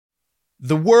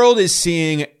The world is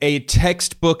seeing a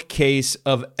textbook case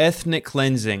of ethnic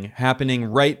cleansing happening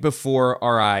right before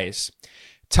our eyes.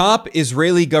 Top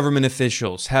Israeli government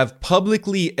officials have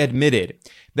publicly admitted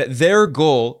that their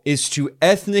goal is to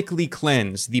ethnically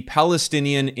cleanse the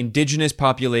Palestinian indigenous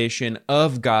population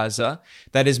of Gaza.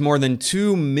 That is more than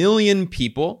 2 million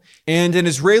people. And an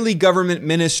Israeli government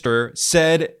minister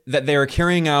said that they are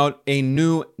carrying out a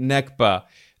new Nakba.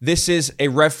 This is a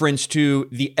reference to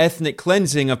the ethnic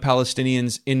cleansing of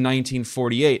Palestinians in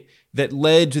 1948 that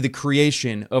led to the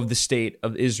creation of the State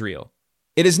of Israel.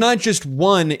 It is not just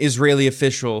one Israeli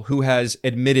official who has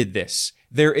admitted this.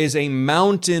 There is a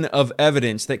mountain of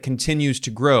evidence that continues to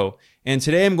grow. And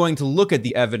today I'm going to look at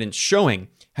the evidence showing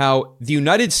how the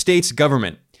United States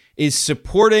government is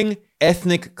supporting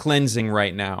ethnic cleansing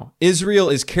right now.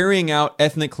 Israel is carrying out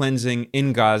ethnic cleansing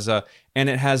in Gaza, and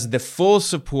it has the full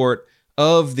support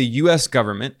of the U.S.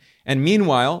 government. And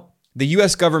meanwhile, the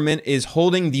U.S. government is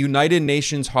holding the United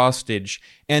Nations hostage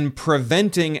and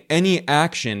preventing any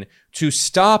action to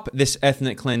stop this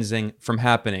ethnic cleansing from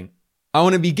happening. I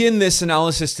want to begin this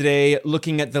analysis today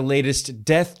looking at the latest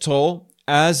death toll.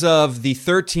 As of the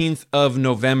 13th of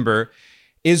November,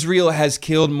 Israel has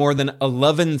killed more than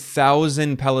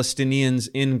 11,000 Palestinians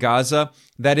in Gaza.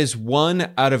 That is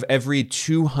 1 out of every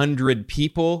 200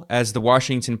 people, as the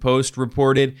Washington Post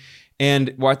reported.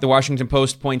 And what the Washington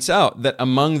Post points out, that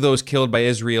among those killed by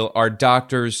Israel are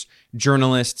doctors,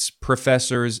 journalists,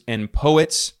 professors, and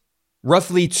poets.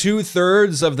 Roughly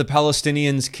 2/3 of the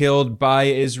Palestinians killed by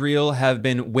Israel have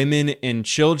been women and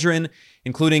children,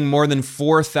 including more than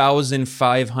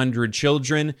 4,500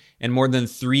 children and more than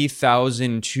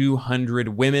 3,200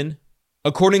 women.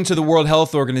 According to the World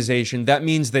Health Organization, that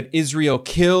means that Israel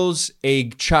kills a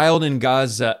child in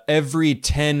Gaza every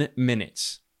 10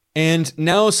 minutes. And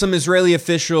now some Israeli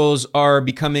officials are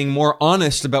becoming more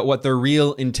honest about what their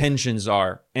real intentions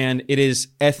are, and it is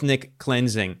ethnic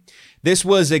cleansing. This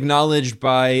was acknowledged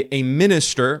by a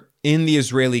minister in the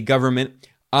Israeli government,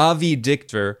 Avi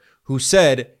Dichter, who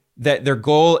said that their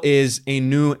goal is a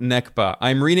new Nakba.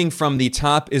 I'm reading from the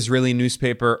top Israeli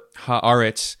newspaper,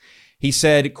 Haaretz. He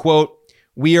said, quote,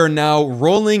 "We are now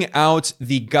rolling out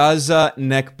the Gaza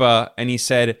Nakba," and he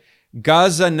said,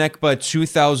 Gaza Nakba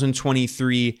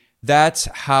 2023, that's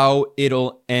how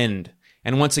it'll end.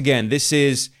 And once again, this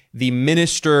is the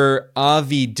minister,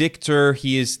 Avi Dichter.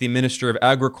 He is the minister of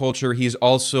agriculture. He is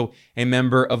also a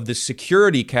member of the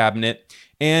security cabinet,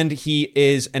 and he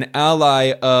is an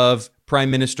ally of Prime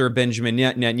Minister Benjamin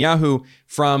Netanyahu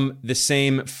from the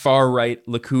same far-right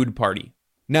Likud party.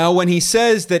 Now, when he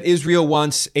says that Israel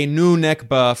wants a new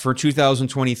Nakba for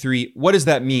 2023, what does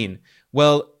that mean?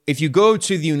 Well, if you go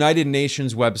to the United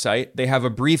Nations website, they have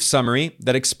a brief summary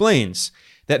that explains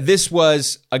that this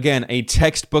was, again, a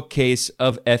textbook case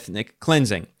of ethnic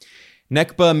cleansing.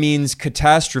 Nakba means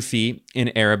catastrophe in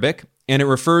Arabic, and it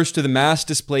refers to the mass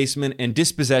displacement and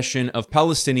dispossession of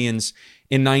Palestinians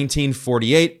in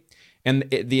 1948. And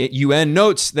the UN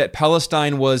notes that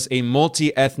Palestine was a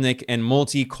multi-ethnic and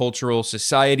multicultural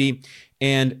society,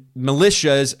 and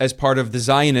militias as part of the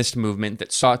Zionist movement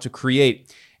that sought to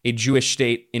create a Jewish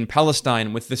state in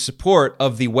Palestine with the support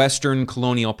of the Western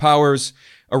colonial powers,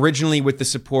 originally with the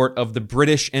support of the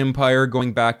British Empire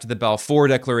going back to the Balfour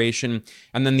Declaration,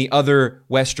 and then the other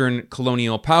Western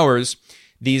colonial powers.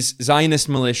 These Zionist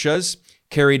militias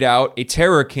carried out a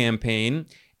terror campaign,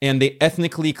 and they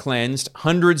ethnically cleansed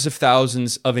hundreds of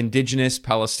thousands of indigenous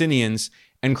Palestinians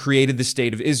and created the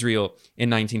State of Israel in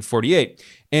 1948.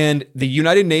 And the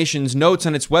United Nations notes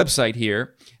on its website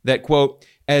here that, quote,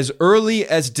 as early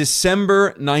as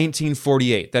December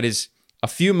 1948, that is a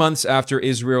few months after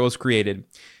Israel was created,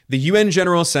 the UN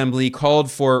General Assembly called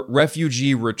for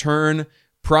refugee return,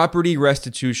 property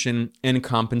restitution, and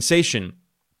compensation.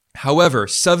 However,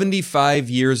 75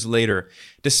 years later,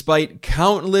 despite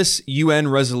countless UN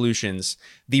resolutions,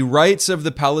 the rights of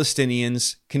the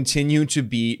Palestinians continue to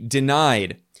be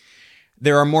denied.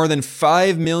 There are more than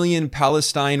 5 million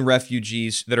Palestine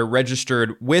refugees that are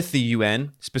registered with the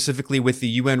UN, specifically with the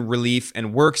UN Relief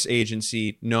and Works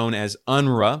Agency known as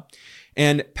UNRWA,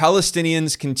 and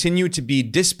Palestinians continue to be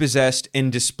dispossessed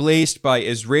and displaced by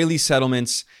Israeli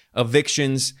settlements,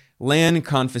 evictions, land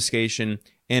confiscation,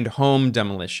 and home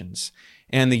demolitions.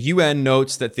 And the UN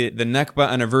notes that the Nakba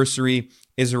anniversary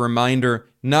is a reminder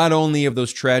not only of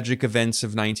those tragic events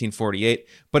of 1948,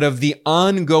 but of the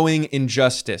ongoing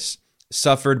injustice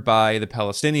suffered by the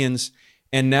Palestinians.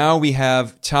 And now we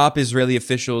have top Israeli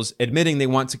officials admitting they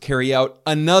want to carry out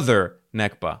another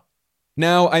Nakba.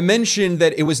 Now, I mentioned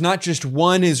that it was not just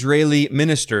one Israeli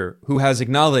minister who has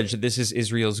acknowledged that this is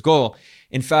Israel's goal.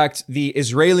 In fact, the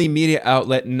Israeli media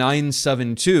outlet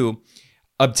 972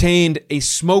 obtained a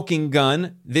smoking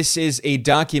gun. This is a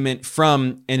document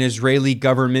from an Israeli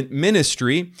government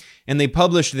ministry, and they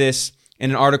published this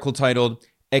in an article titled,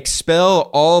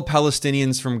 "Expel All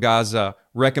Palestinians from Gaza,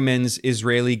 Recommends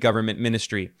Israeli Government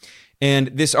Ministry." And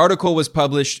this article was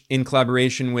published in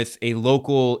collaboration with a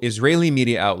local Israeli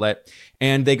media outlet,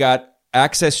 and they got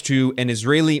access to an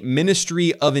Israeli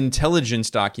Ministry of Intelligence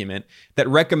document that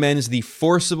recommends the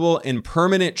forcible and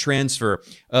permanent transfer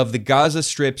of the Gaza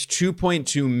Strip's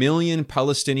 2.2 million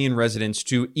Palestinian residents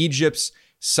to Egypt's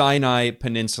Sinai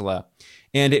Peninsula.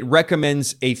 And it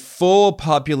recommends a full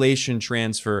population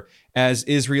transfer as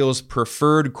Israel's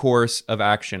preferred course of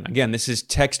action. Again, this is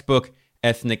textbook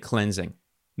ethnic cleansing.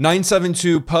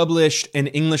 972 published an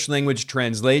English language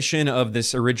translation of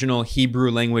this original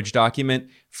Hebrew language document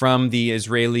from the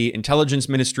Israeli Intelligence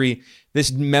Ministry.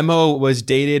 This memo was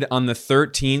dated on the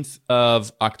 13th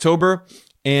of October.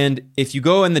 And if you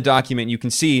go in the document, you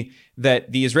can see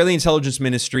that the Israeli Intelligence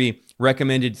Ministry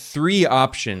recommended 3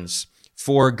 options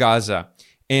for Gaza.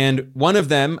 And one of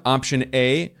them, option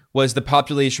A, was the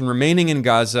population remaining in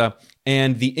Gaza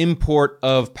and the import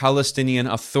of Palestinian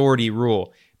Authority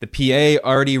rule. The PA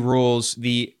already rules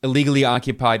the illegally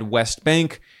occupied West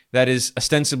Bank. That is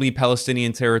ostensibly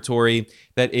Palestinian territory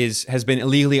that has been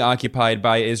illegally occupied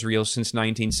by Israel since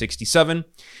 1967.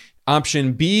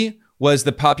 Option B was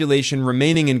the population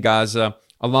remaining in Gaza,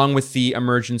 along with the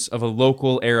emergence of a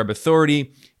local Arab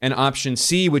authority. And option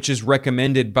C, which is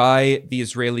recommended by the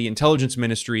Israeli Intelligence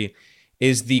Ministry,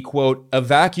 is the, quote,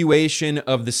 evacuation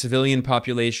of the civilian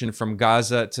population from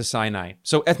Gaza to Sinai.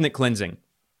 So ethnic cleansing.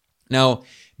 Now,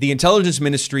 the Intelligence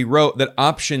Ministry wrote that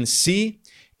option C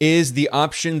is the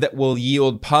option that will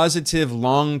yield positive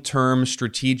long-term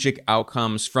strategic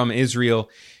outcomes from Israel.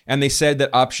 And they said that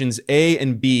options A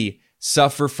and B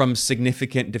suffer from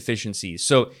significant deficiencies.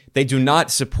 So they do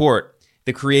not support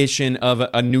the creation of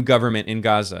a new government in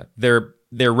Gaza.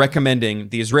 They're recommending,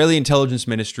 the Israeli Intelligence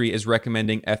Ministry is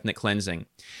recommending ethnic cleansing.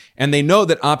 And they know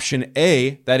that option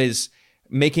A, that is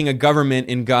making a government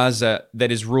in Gaza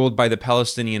that is ruled by the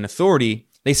Palestinian Authority,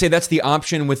 they say that's the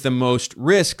option with the most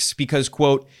risks because,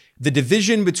 quote, the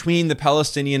division between the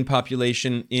Palestinian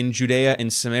population in Judea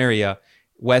and Samaria,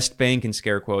 West Bank in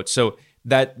scare quotes. So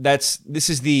this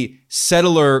is the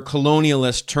settler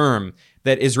colonialist term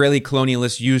that Israeli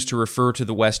colonialists use to refer to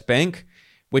the West Bank,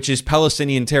 which is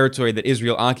Palestinian territory that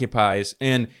Israel occupies.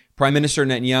 And Prime Minister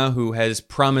Netanyahu has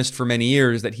promised for many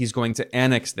years that he's going to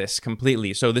annex this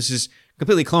completely. So this is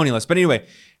completely colonialist. But anyway,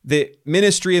 the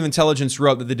Ministry of Intelligence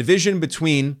wrote that the division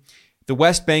between the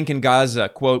West Bank and Gaza,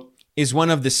 quote, is one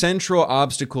of the central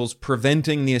obstacles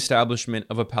preventing the establishment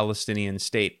of a Palestinian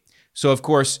state. So, of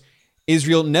course,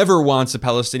 Israel never wants a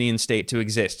Palestinian state to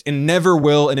exist and never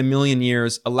will in a million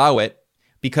years allow it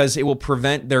because it will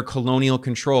prevent their colonial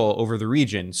control over the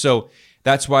region. So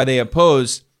that's why they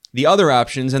oppose the other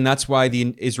options, and that's why the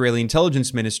Israeli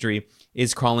Intelligence Ministry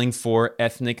is calling for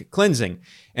ethnic cleansing.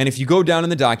 And if you go down in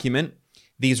the document,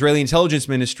 the Israeli Intelligence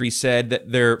Ministry said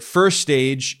that their first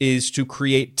stage is to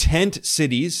create tent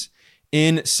cities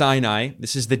in Sinai.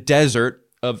 This is the desert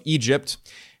of Egypt.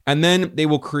 And then they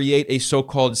will create a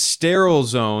so-called sterile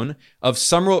zone of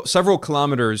several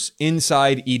kilometers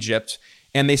inside Egypt.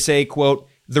 And they say, quote,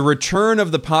 the return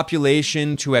of the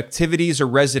population to activities or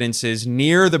residences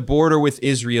near the border with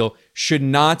Israel should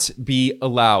not be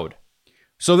allowed.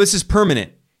 So this is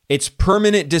permanent. It's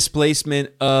permanent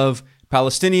displacement of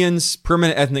Palestinians,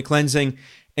 permanent ethnic cleansing.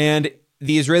 And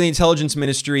the Israeli Intelligence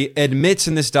Ministry admits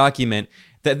in this document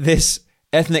that this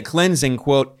ethnic cleansing,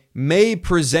 quote, may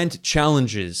present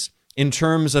challenges in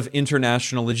terms of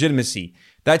international legitimacy.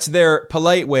 That's their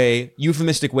polite way,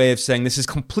 euphemistic way of saying this is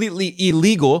completely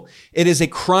illegal. It is a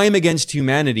crime against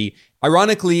humanity.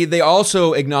 Ironically, they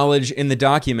also acknowledge in the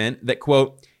document that,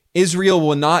 quote, Israel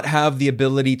will not have the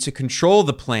ability to control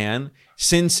the plan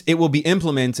since it will be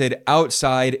implemented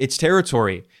outside its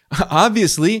territory.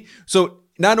 Obviously, so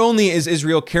not only is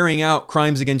Israel carrying out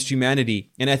crimes against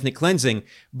humanity and ethnic cleansing,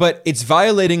 but it's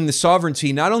violating the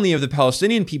sovereignty not only of the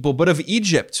Palestinian people, but of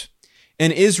Egypt.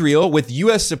 And Israel, with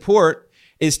U.S. support,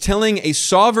 is telling a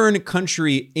sovereign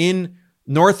country in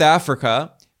North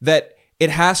Africa that it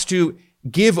has to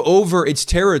give over its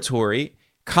territory,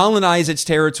 colonize its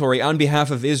territory on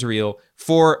behalf of Israel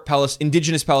for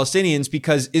indigenous Palestinians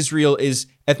because Israel is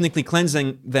ethnically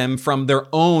cleansing them from their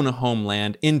own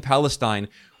homeland in Palestine,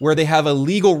 where they have a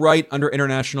legal right under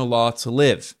international law to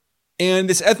live. And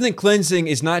this ethnic cleansing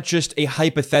is not just a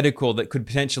hypothetical that could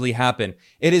potentially happen.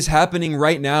 It is happening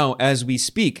right now as we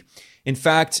speak. In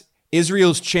fact,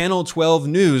 Israel's Channel 12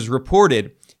 News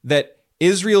reported that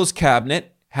Israel's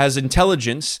cabinet has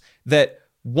intelligence that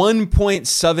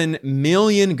 1.7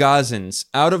 million Gazans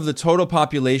out of the total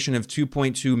population of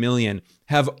 2.2 million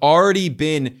have already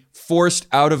been forced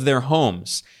out of their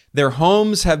homes. Their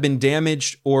homes have been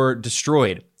damaged or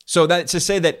destroyed. So that's to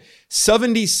say that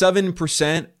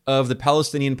 77% of the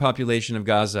Palestinian population of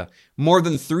Gaza, more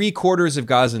than 3/4 of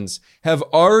Gazans, have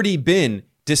already been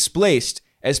displaced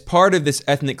as part of this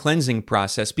ethnic cleansing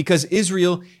process because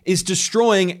Israel is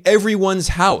destroying everyone's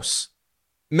house.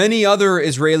 Many other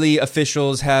Israeli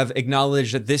officials have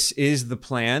acknowledged that this is the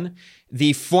plan.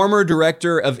 The former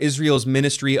director of Israel's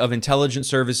Ministry of Intelligence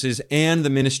Services and the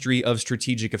Ministry of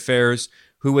Strategic Affairs,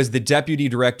 who was the deputy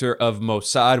director of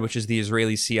Mossad, which is the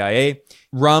Israeli CIA,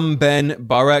 Ram Ben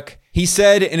Barak, he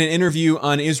said in an interview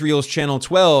on Israel's Channel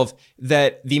 12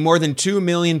 that the more than 2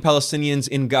 million Palestinians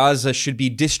in Gaza should be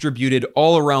distributed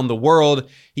all around the world.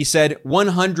 He said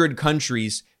 100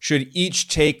 countries should each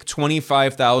take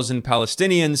 25,000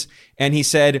 Palestinians. And he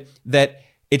said that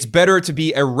it's better to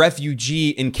be a refugee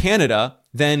in Canada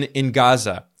than in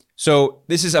Gaza. So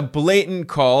this is a blatant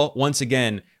call, once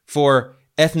again, for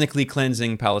ethnically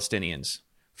cleansing Palestinians.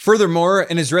 Furthermore,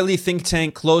 an Israeli think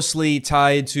tank closely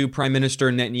tied to Prime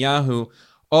Minister Netanyahu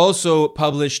also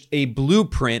published a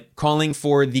blueprint calling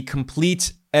for the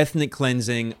complete ethnic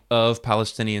cleansing of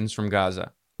Palestinians from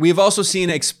Gaza. We have also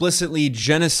seen explicitly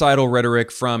genocidal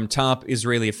rhetoric from top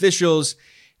Israeli officials.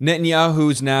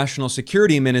 Netanyahu's national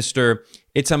security minister,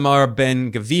 Itamar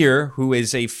Ben-Gvir, who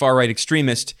is a far-right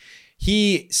extremist,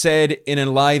 he said in a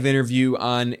live interview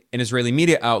on an Israeli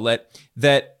media outlet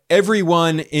that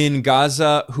everyone in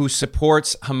Gaza who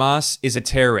supports Hamas is a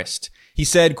terrorist. He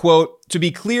said, quote, "To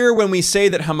be clear, when we say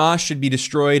that Hamas should be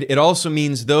destroyed, it also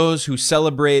means those who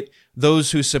celebrate,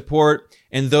 those who support,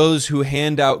 and those who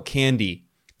hand out candy.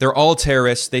 They're all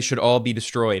terrorists. They should all be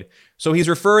destroyed." So he's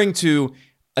referring to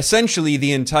essentially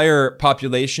the entire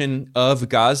population of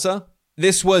Gaza.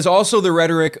 This was also the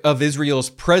rhetoric of Israel's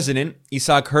president,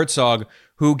 Isaac Herzog,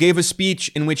 who gave a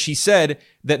speech in which he said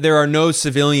that there are no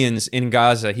civilians in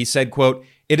Gaza. He said, quote,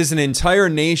 "It is an entire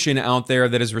nation out there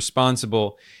that is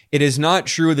responsible. It is not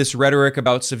true, this rhetoric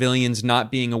about civilians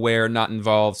not being aware, not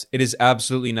involved. It is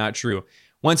absolutely not true."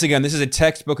 Once again, this is a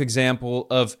textbook example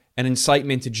of an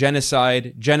incitement to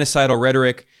genocide, genocidal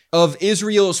rhetoric of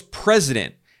Israel's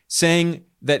president saying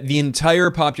that the entire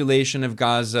population of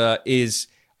Gaza is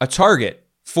a target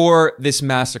for this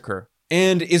massacre.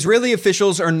 And Israeli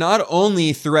officials are not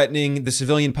only threatening the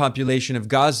civilian population of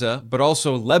Gaza, but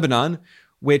also Lebanon,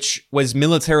 which was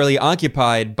militarily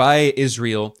occupied by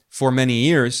Israel for many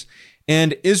years.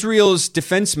 And Israel's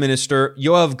defense minister,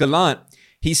 Yoav Gallant,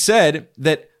 he said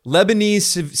that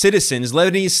Lebanese citizens,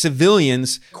 Lebanese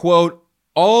civilians, quote,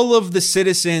 "all of the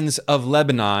citizens of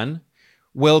Lebanon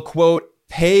will, quote,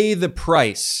 pay the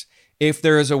price if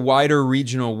there is a wider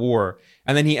regional war."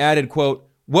 And then he added, quote,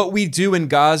 "what we do in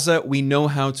Gaza, we know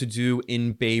how to do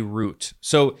in Beirut."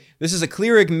 So this is a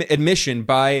clear admission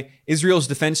by Israel's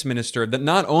defense minister that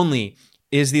not only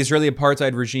is the Israeli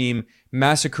apartheid regime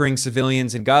massacring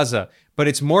civilians in Gaza, but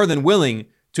it's more than willing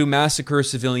to massacre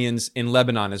civilians in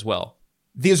Lebanon as well.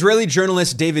 The Israeli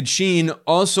journalist David Sheen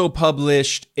also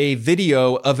published a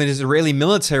video of an Israeli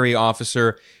military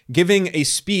officer giving a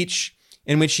speech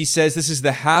in which he says, "This is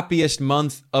the happiest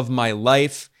month of my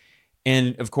life."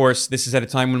 And of course, this is at a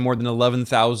time when more than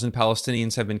 11,000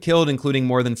 Palestinians have been killed, including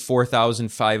more than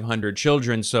 4,500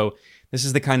 children. So this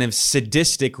is the kind of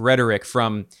sadistic rhetoric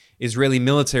from Israeli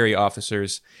military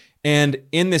officers. And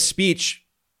in this speech,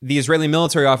 the Israeli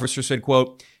military officer said,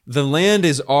 quote, "the land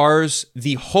is ours,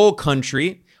 the whole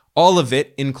country, all of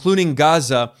it, including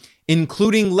Gaza,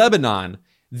 including Lebanon,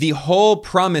 the whole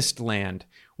promised land.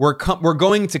 We're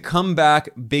going to come back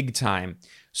big time."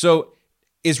 So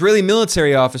Israeli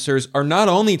military officers are not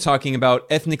only talking about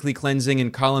ethnically cleansing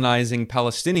and colonizing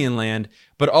Palestinian land,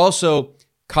 but also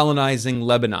colonizing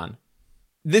Lebanon.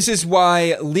 This is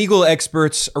why legal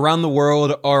experts around the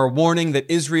world are warning that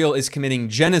Israel is committing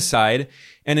genocide.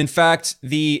 And in fact,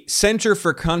 the Center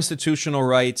for Constitutional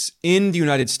Rights in the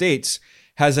United States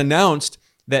has announced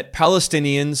that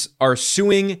Palestinians are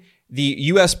suing the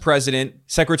U.S. President,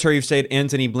 Secretary of State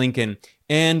Antony Blinken,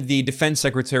 and the Defense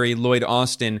Secretary Lloyd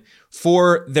Austin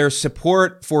for their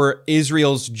support for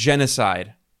Israel's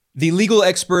genocide. The legal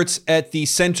experts at the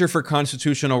Center for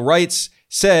Constitutional Rights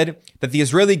said that the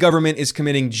Israeli government is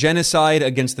committing genocide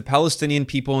against the Palestinian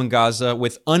people in Gaza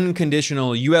with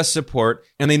unconditional U.S. support,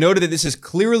 and they noted that this is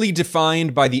clearly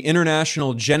defined by the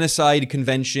International Genocide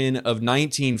Convention of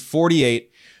 1948.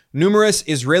 Numerous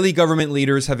Israeli government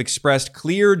leaders have expressed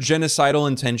clear genocidal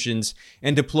intentions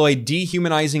and deployed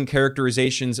dehumanizing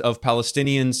characterizations of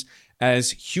Palestinians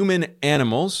as human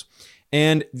animals.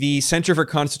 And the Center for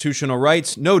Constitutional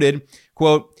Rights noted,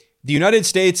 quote, "The United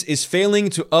States is failing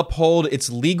to uphold its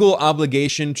legal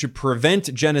obligation to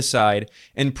prevent genocide,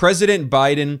 and President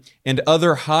Biden and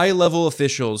other high-level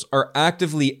officials are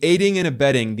actively aiding and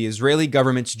abetting the Israeli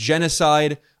government's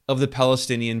genocide of the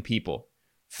Palestinian people."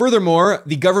 Furthermore,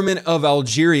 the government of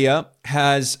Algeria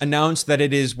has announced that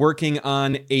it is working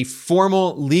on a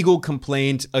formal legal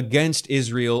complaint against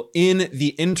Israel in the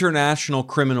International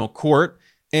Criminal Court.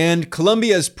 And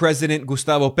Colombia's president,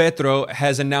 Gustavo Petro,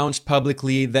 has announced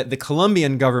publicly that the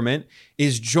Colombian government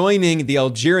is joining the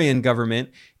Algerian government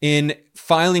in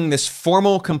filing this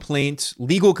formal complaint,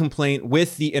 legal complaint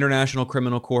with the International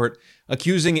Criminal Court,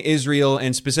 accusing Israel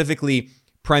and specifically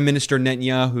Prime Minister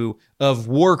Netanyahu of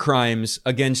war crimes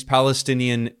against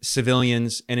Palestinian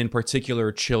civilians and in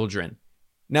particular children.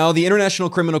 Now, the International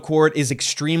Criminal Court is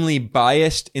extremely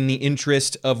biased in the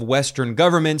interest of Western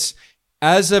governments.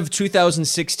 As of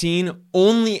 2016,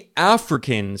 only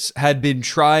Africans had been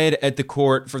tried at the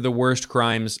court for the worst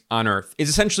crimes on earth.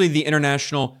 It's essentially the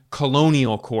International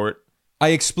Colonial Court. I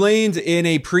explained in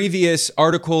a previous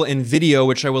article and video,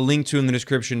 which I will link to in the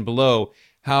description below,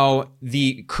 how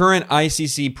the current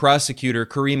ICC prosecutor,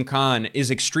 Karim Khan,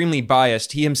 is extremely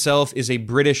biased. He himself is a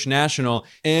British national.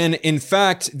 And in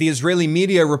fact, the Israeli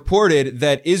media reported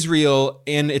that Israel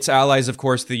and its allies, of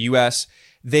course, the US,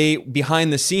 they,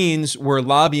 behind the scenes, were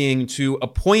lobbying to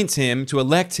appoint him, to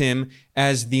elect him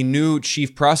as the new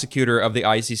chief prosecutor of the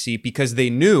ICC because they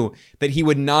knew that he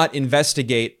would not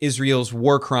investigate Israel's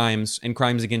war crimes and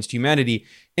crimes against humanity.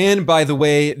 And by the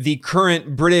way, the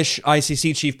current British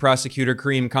ICC chief prosecutor,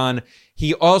 Karim Khan,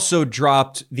 he also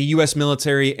dropped the US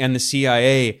military and the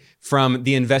CIA from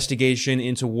the investigation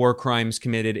into war crimes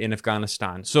committed in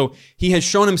Afghanistan. So he has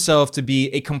shown himself to be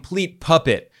a complete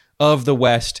puppet of the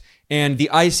West. And the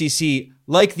ICC,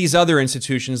 like these other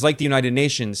institutions, like the United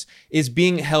Nations, is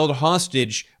being held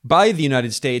hostage by the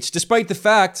United States, despite the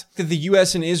fact that the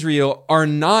US and Israel are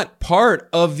not part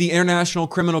of the International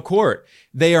Criminal Court.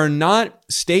 They are not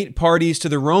state parties to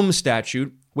the Rome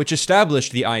Statute, which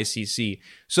established the ICC.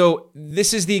 So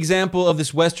this is the example of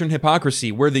this Western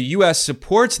hypocrisy, where the US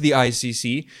supports the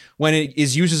ICC when it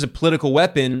is used as a political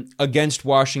weapon against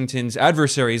Washington's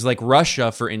adversaries, like Russia,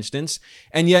 for instance,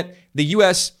 and yet the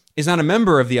US is not a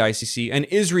member of the ICC, and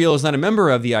Israel is not a member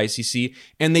of the ICC,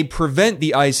 and they prevent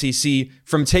the ICC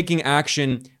from taking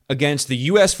action against the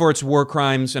US for its war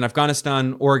crimes in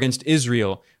Afghanistan or against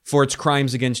Israel for its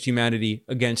crimes against humanity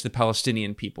against the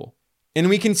Palestinian people. And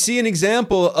we can see an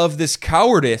example of this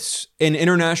cowardice in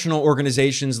international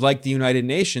organizations like the United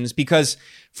Nations because,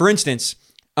 for instance,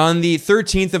 on the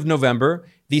 13th of November,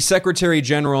 the Secretary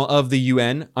General of the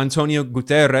UN, Antonio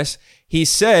Guterres, he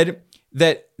said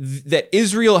that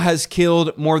Israel has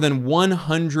killed more than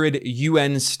 100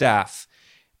 UN staff.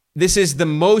 This is the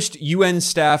most UN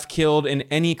staff killed in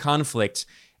any conflict.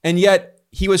 And yet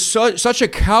he was such a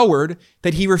coward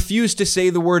that he refused to say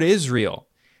the word Israel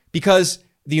because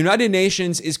the United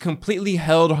Nations is completely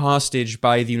held hostage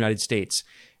by the United States.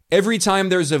 Every time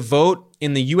there's a vote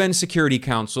in the UN Security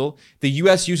Council, the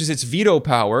US uses its veto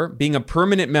power, being a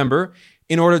permanent member,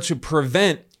 in order to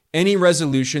prevent any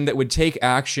resolution that would take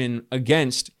action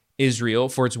against Israel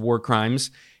for its war crimes.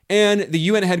 And the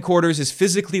UN headquarters is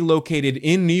physically located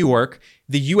in New York.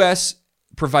 The US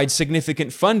provides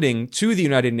significant funding to the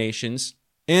United Nations.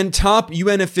 And top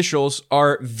UN officials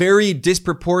are very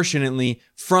disproportionately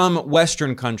from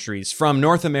Western countries, from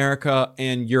North America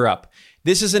and Europe.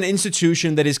 This is an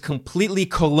institution that is completely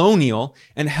colonial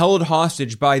and held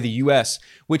hostage by the US,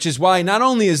 which is why not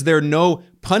only is there no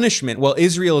punishment while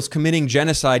Israel is committing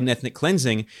genocide and ethnic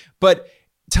cleansing, but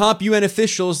top UN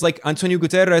officials like Antonio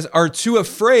Guterres are too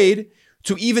afraid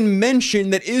to even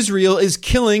mention that Israel is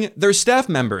killing their staff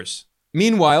members.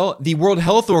 Meanwhile, the World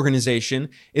Health Organization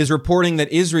is reporting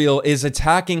that Israel is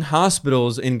attacking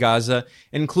hospitals in Gaza,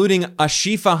 including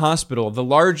Ashifa Hospital, the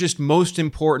largest, most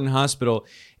important hospital.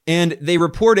 And they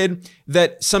reported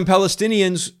that some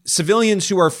Palestinians, civilians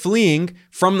who are fleeing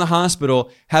from the hospital,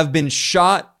 have been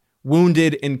shot,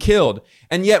 wounded, and killed.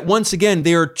 And yet, once again,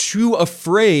 they are too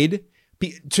afraid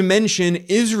to mention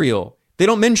Israel. They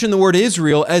don't mention the word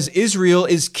Israel, as Israel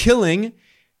is killing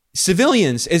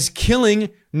civilians, is killing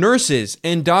nurses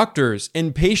and doctors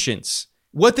and patients.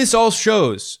 What this all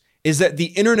shows is that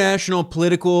the international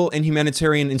political and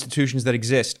humanitarian institutions that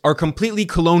exist are completely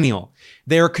colonial.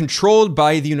 They are controlled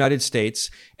by the United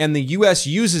States, and the US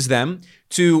uses them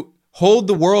to hold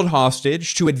the world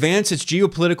hostage, to advance its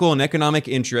geopolitical and economic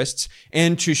interests,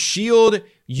 and to shield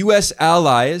US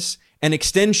allies and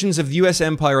extensions of the US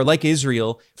empire like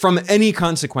Israel from any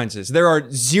consequences. There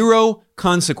are zero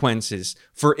consequences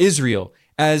for Israel,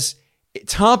 as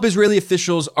top Israeli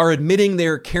officials are admitting they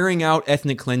are carrying out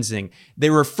ethnic cleansing.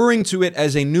 They're referring to it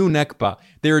as a new Nakba.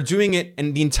 They are doing it,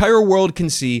 and the entire world can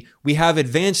see we have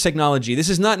advanced technology. This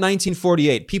is not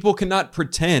 1948. People cannot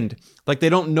pretend like they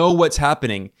don't know what's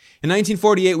happening. In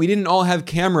 1948, we didn't all have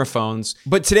camera phones,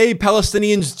 but today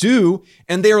Palestinians do,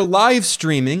 and they are live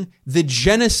streaming the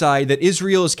genocide that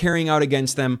Israel is carrying out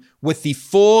against them with the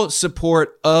full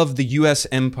support of the U.S.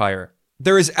 empire.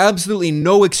 There is absolutely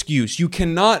no excuse. You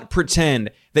cannot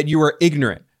pretend that you are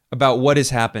ignorant about what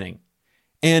is happening.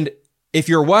 And if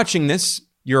you're watching this,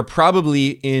 you're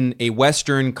probably in a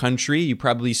Western country. You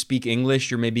probably speak English.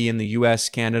 You're maybe in the US,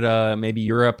 Canada, maybe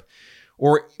Europe,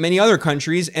 or many other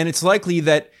countries. And it's likely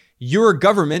that your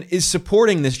government is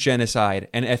supporting this genocide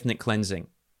and ethnic cleansing.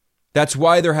 That's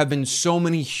why there have been so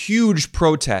many huge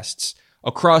protests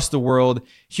across the world,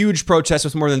 huge protests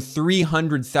with more than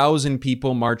 300,000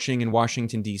 people marching in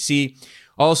Washington, D.C.,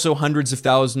 also hundreds of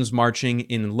thousands marching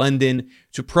in London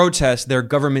to protest their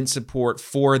government support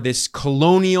for this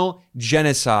colonial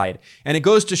genocide. And it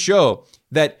goes to show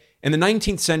that in the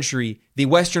 19th century, the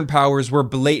Western powers were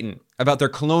blatant about their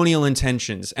colonial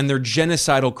intentions and their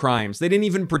genocidal crimes. They didn't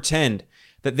even pretend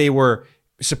that they were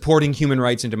supporting human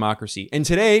rights and democracy. And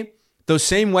today, those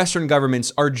same Western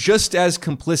governments are just as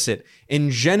complicit in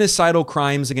genocidal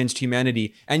crimes against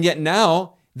humanity, and yet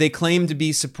now they claim to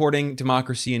be supporting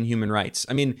democracy and human rights.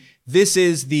 I mean, this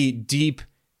is the deep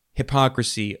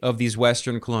hypocrisy of these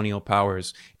Western colonial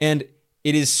powers, and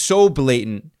it is so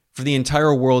blatant for the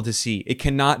entire world to see. It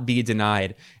cannot be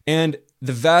denied. And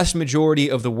the vast majority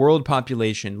of the world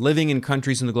population living in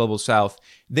countries in the global south,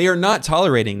 they are not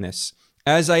tolerating this.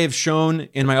 As I have shown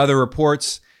in my other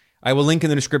reports, I will link in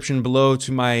the description below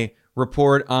to my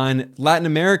report on Latin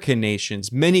American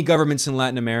nations. Many governments in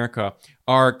Latin America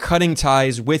are cutting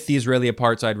ties with the Israeli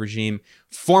apartheid regime,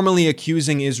 formally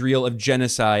accusing Israel of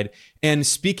genocide, and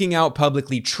speaking out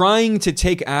publicly, trying to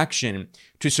take action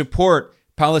to support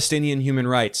Palestinian human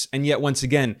rights. And yet, once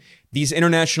again, these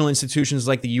international institutions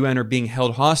like the UN are being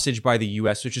held hostage by the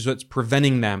US, which is what's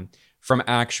preventing them from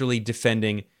actually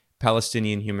defending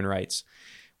Palestinian human rights.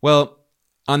 Well,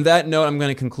 on that note, I'm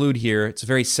going to conclude here. It's a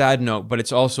very sad note, but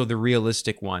it's also the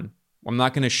realistic one. I'm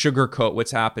not going to sugarcoat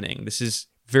what's happening. This is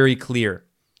very clear.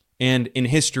 And in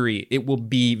history, it will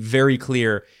be very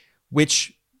clear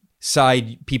which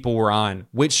side people were on,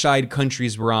 which side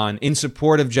countries were on in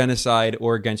support of genocide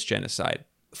or against genocide,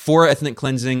 for ethnic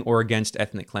cleansing or against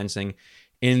ethnic cleansing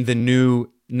in the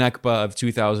new Nakba of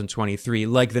 2023,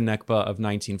 like the Nakba of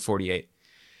 1948.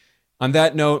 On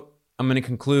that note, I'm going to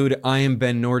conclude. I am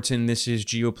Ben Norton. This is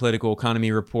Geopolitical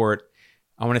Economy Report.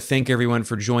 I want to thank everyone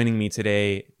for joining me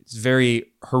today. It's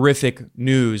very horrific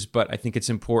news, but I think it's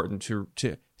important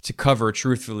to cover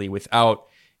truthfully without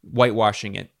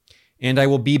whitewashing it. And I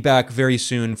will be back very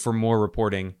soon for more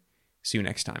reporting. See you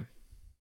next time.